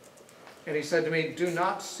 And he said to me, do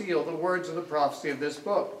not seal the words of the prophecy of this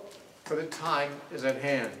book, for the time is at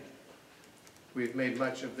hand. We've made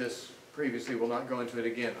much of this previously. We'll not go into it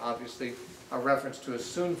again. Obviously, a reference to a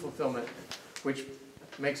soon fulfillment, which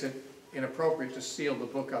makes it inappropriate to seal the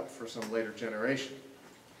book up for some later generation.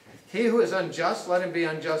 He who is unjust, let him be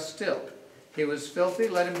unjust still. He who is filthy,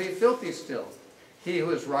 let him be filthy still. He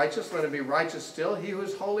who is righteous, let him be righteous still. He who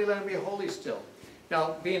is holy, let him be holy still.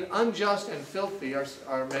 Now, being unjust and filthy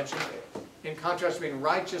are mentioned in contrast to being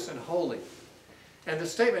righteous and holy. And the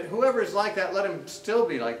statement, whoever is like that, let him still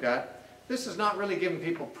be like that, this is not really giving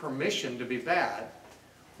people permission to be bad.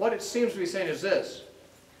 What it seems to be saying is this: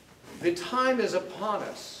 the time is upon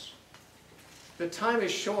us The time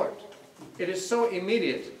is short. It is so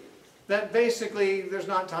immediate that basically there's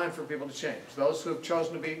not time for people to change. Those who have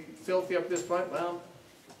chosen to be filthy up to this point, well,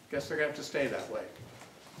 guess they're going to have to stay that way.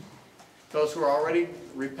 Those who are already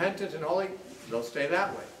repentant and holy, they'll stay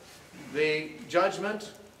that way. The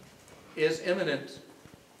judgment is imminent,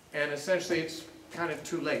 and essentially it's kind of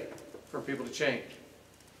too late for people to change,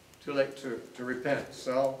 too late to repent.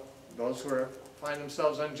 So those who find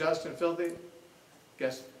themselves unjust and filthy,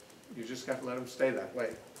 guess you just have to let them stay that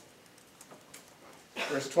way.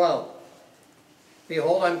 Verse 12.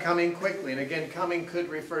 Behold, I'm coming quickly. And again, coming could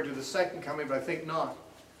refer to the second coming, but I think not.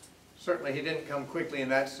 Certainly he didn't come quickly in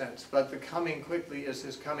that sense. But the coming quickly is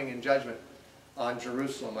his coming in judgment on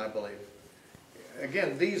Jerusalem, I believe.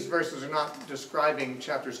 Again, these verses are not describing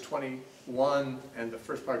chapters 21 and the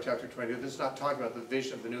first part of chapter 22. This is not talking about the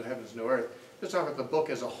vision of the new heavens, new earth. This is talking about the book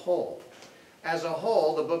as a whole. As a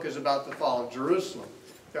whole, the book is about the fall of Jerusalem.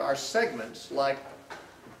 There are segments like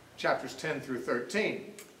chapters 10 through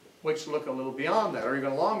 13, which look a little beyond that, or even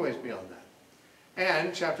a long ways beyond that.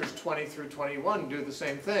 And chapters 20 through 21 do the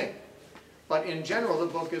same thing. But in general, the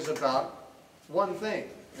book is about one thing,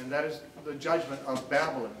 and that is the judgment of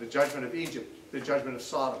Babylon, the judgment of Egypt, the judgment of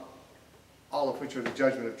Sodom, all of which are the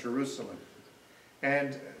judgment of Jerusalem.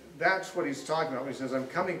 And that's what he's talking about when he says, I'm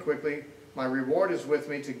coming quickly, my reward is with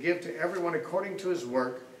me to give to everyone according to his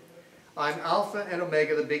work. I'm Alpha and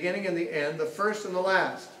Omega, the beginning and the end, the first and the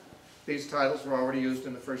last. These titles were already used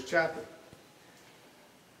in the first chapter.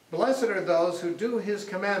 Blessed are those who do his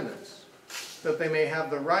commandments, that they may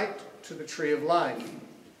have the right to the tree of life,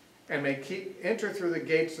 and may enter through the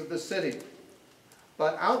gates of the city.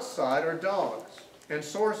 But outside are dogs, and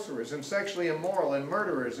sorcerers, and sexually immoral, and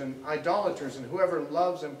murderers, and idolaters, and whoever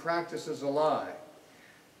loves and practices a lie.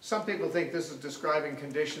 Some people think this is describing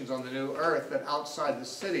conditions on the new earth, that outside the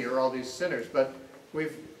city are all these sinners, but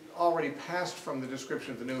we've already passed from the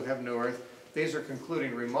description of the new heaven, new earth. These are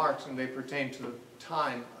concluding remarks, and they pertain to the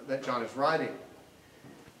time that John is writing.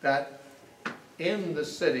 That in the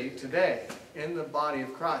city today, in the body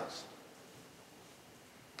of Christ,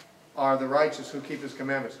 are the righteous who keep his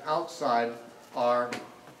commandments. Outside are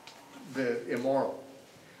the immoral.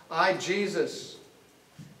 I, Jesus,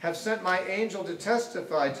 have sent my angel to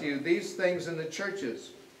testify to you these things in the churches.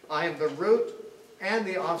 I am the root and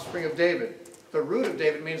the offspring of David. The root of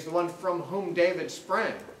David means the one from whom David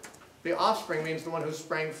sprang. The offspring means the one who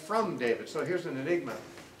sprang from David. So here's an enigma.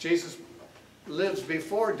 Jesus lives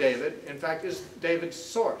before David, in fact is David's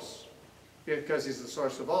source, because he's the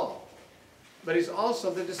source of all. But he's also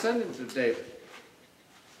the descendant of David.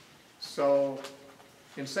 So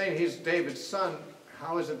in saying he's David's son,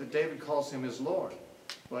 how is it that David calls him his Lord?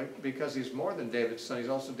 Well, because he's more than David's son, he's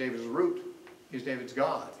also David's root. He's David's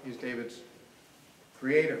God. He's David's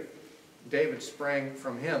creator. David sprang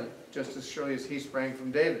from him, just as surely as he sprang from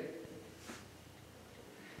David.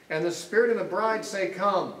 And the Spirit and the bride say,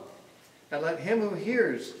 come. And let him who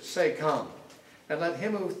hears say, come. And let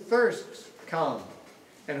him who thirsts come.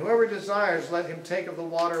 And whoever desires, let him take of the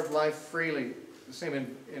water of life freely. The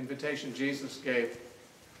same invitation Jesus gave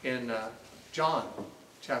in John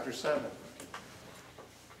chapter 7,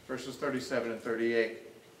 verses 37 and 38.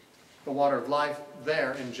 The water of life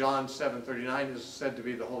there in John 7:39 is said to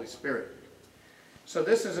be the Holy Spirit. So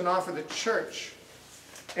this is an offer the church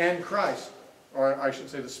and Christ, or I should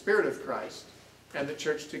say the Spirit of Christ, and the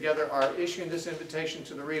church together are issuing this invitation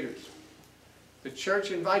to the readers. The church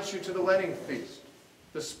invites you to the wedding feast.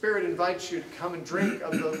 The Spirit invites you to come and drink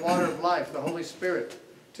of the water of life, the Holy Spirit,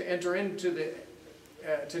 to enter into the,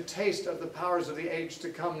 to taste of the powers of the age to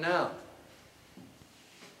come now.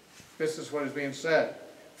 This is what is being said.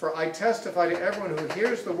 For I testify to everyone who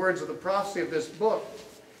hears the words of the prophecy of this book.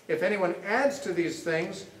 If anyone adds to these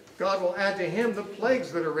things, God will add to him the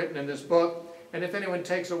plagues that are written in this book. And if anyone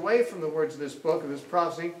takes away from the words of this book, of this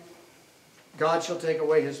prophecy, God shall take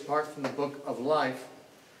away his part from the book of life,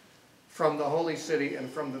 from the holy city, and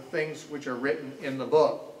from the things which are written in the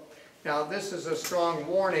book. Now, this is a strong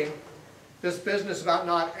warning. This business about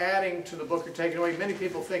not adding to the book or taking away, many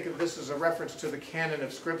people think of this as a reference to the canon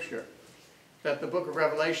of Scripture. That the book of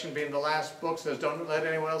Revelation, being the last book, says, don't let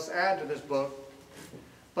anyone else add to this book.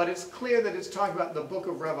 But it's clear that it's talking about the book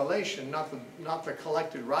of Revelation, not the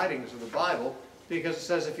collected writings of the Bible, because it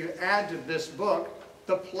says if you add to this book,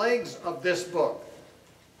 the plagues of this book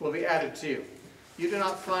will be added to you. You do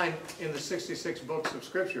not find in the 66 books of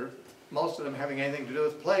Scripture, most of them having anything to do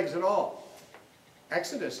with plagues at all.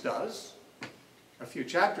 Exodus does. A few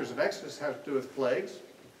chapters of Exodus have to do with plagues.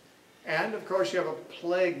 And, of course, you have a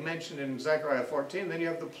plague mentioned in Zechariah 14. Then you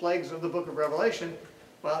have the plagues of the book of Revelation.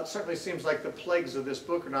 Well, it certainly seems like the plagues of this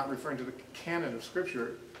book are not referring to the canon of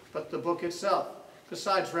Scripture, but the book itself.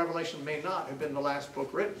 Besides, Revelation may not have been the last book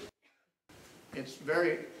written. It's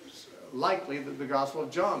very likely that the Gospel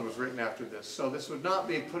of John was written after this. So this would not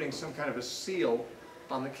be putting some kind of a seal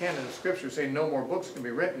on the canon of Scripture saying no more books can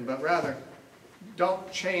be written, but rather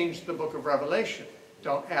don't change the book of Revelation.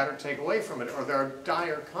 Don't add or take away from it, or there are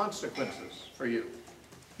dire consequences for you.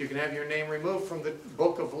 You can have your name removed from the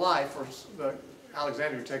book of life, or the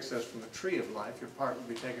Alexandria text says from the tree of life. Your part will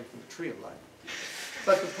be taken from the tree of life.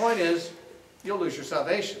 But the point is, you'll lose your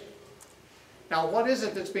salvation. Now, what is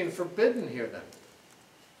it that's being forbidden here then?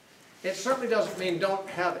 It certainly doesn't mean don't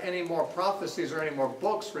have any more prophecies or any more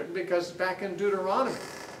books written, because back in Deuteronomy,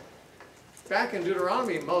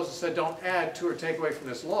 Moses said don't add to or take away from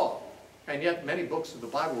this law. And yet many books of the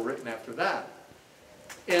Bible were written after that.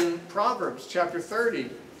 In Proverbs chapter 30,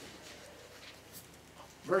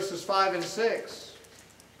 verses 5 and 6,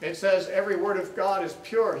 it says, every word of God is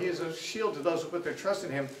pure. He is a shield to those who put their trust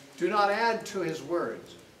in him. Do not add to his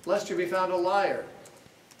words, lest you be found a liar.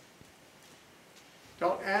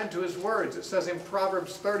 Don't add to his words. It says in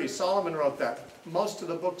Proverbs 30, Solomon wrote that. Most of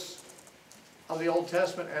the books of the Old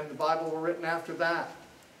Testament and the Bible were written after that.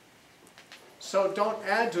 So don't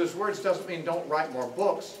add to his words doesn't mean don't write more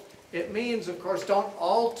books. It means, of course, don't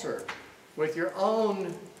alter with your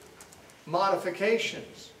own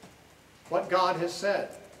modifications what God has said.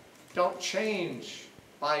 Don't change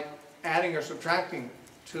by adding or subtracting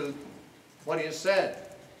to what he has said.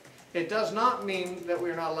 It does not mean that we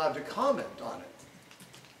are not allowed to comment on it,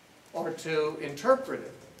 or to interpret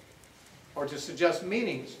it, or to suggest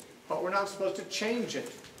meanings, but we're not supposed to change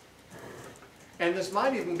it. And this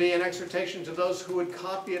might even be an exhortation to those who would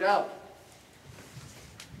copy it out.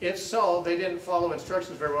 If so, they didn't follow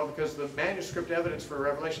instructions very well, because the manuscript evidence for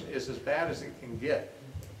Revelation is as bad as it can get.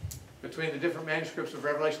 Between the different manuscripts of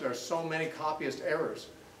Revelation, there are so many copyist errors.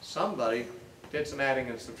 Somebody did some adding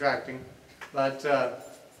and subtracting, but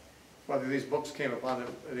whether these books came upon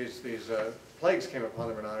them, these plagues came upon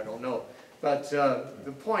them or not, I don't know. But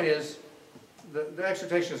the point is, the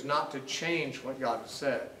exhortation is not to change what God has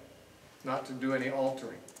said, not to do any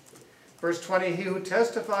altering. Verse 20, he who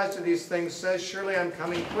testifies to these things says, surely I'm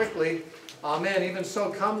coming quickly. Amen. Even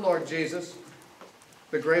so, come, Lord Jesus.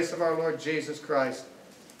 The grace of our Lord Jesus Christ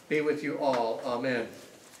be with you all. Amen.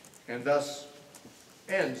 And thus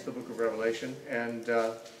ends the book of Revelation. And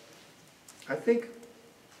I think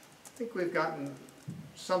we've gotten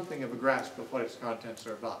something of a grasp of what its contents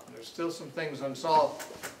are about. There's still some things unsolved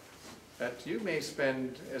that you may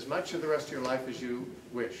spend as much of the rest of your life as you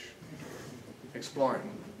wish exploring.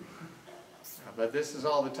 But this is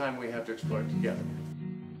all the time we have to explore it together.